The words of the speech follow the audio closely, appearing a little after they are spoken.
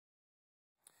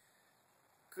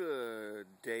Good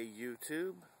day,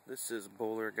 YouTube. This is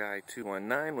Bowler Guy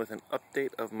 219 with an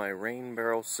update of my rain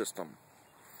barrel system.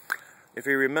 If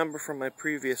you remember from my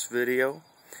previous video,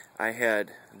 I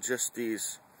had just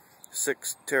these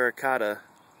 6 terracotta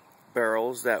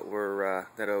barrels that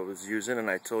I was using,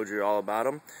 and I told you all about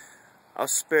them. I'll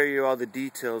spare you all the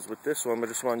details with this one, but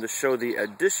I just wanted to show the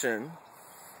additions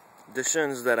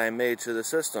that I made to the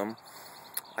system.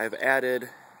 I've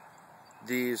added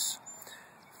these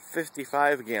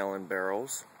 55-gallon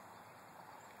barrels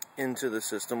into the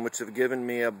system, which have given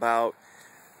me about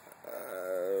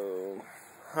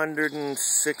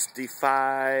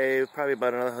 165, probably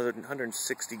about another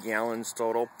 160 gallons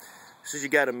total. So you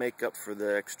got to make up for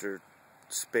the extra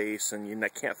space, and you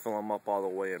can't fill them up all the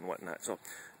way and whatnot. So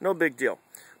no big deal.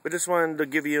 But just wanted to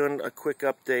give you a quick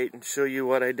update and show you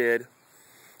what I did.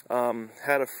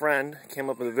 Had a friend came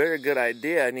up with a very good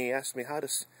idea, and he asked me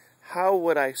how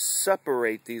would I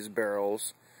separate these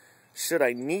barrels, should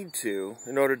I need to,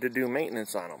 in order to do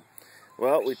maintenance on them.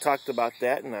 Well, we talked about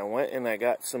that, and I went and I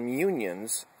got some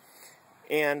unions,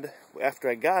 and after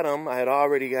I got them, I had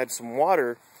already had some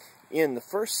water in the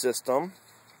first system,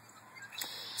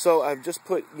 so I've just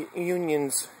put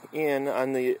unions in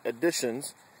on the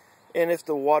additions, and if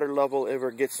the water level ever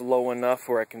gets low enough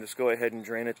where I can just go ahead and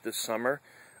drain it this summer,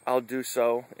 I'll do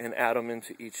so and add them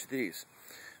into each of these.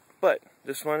 But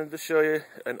just wanted to show you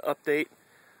an update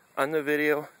on the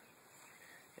video,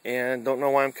 and don't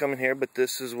know why I'm coming here, but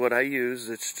this is what I use.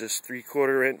 It's just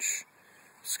 3/4 inch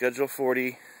Schedule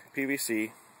 40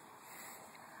 PVC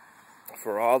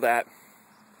for all that.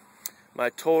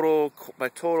 My total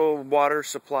water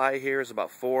supply here is about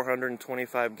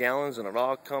 425 gallons, and it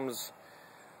all comes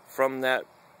from that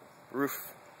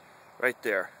roof right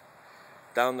there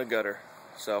down the gutter.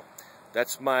 So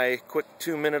that's my quick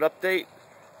 2-minute update.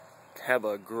 Have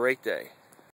a great day.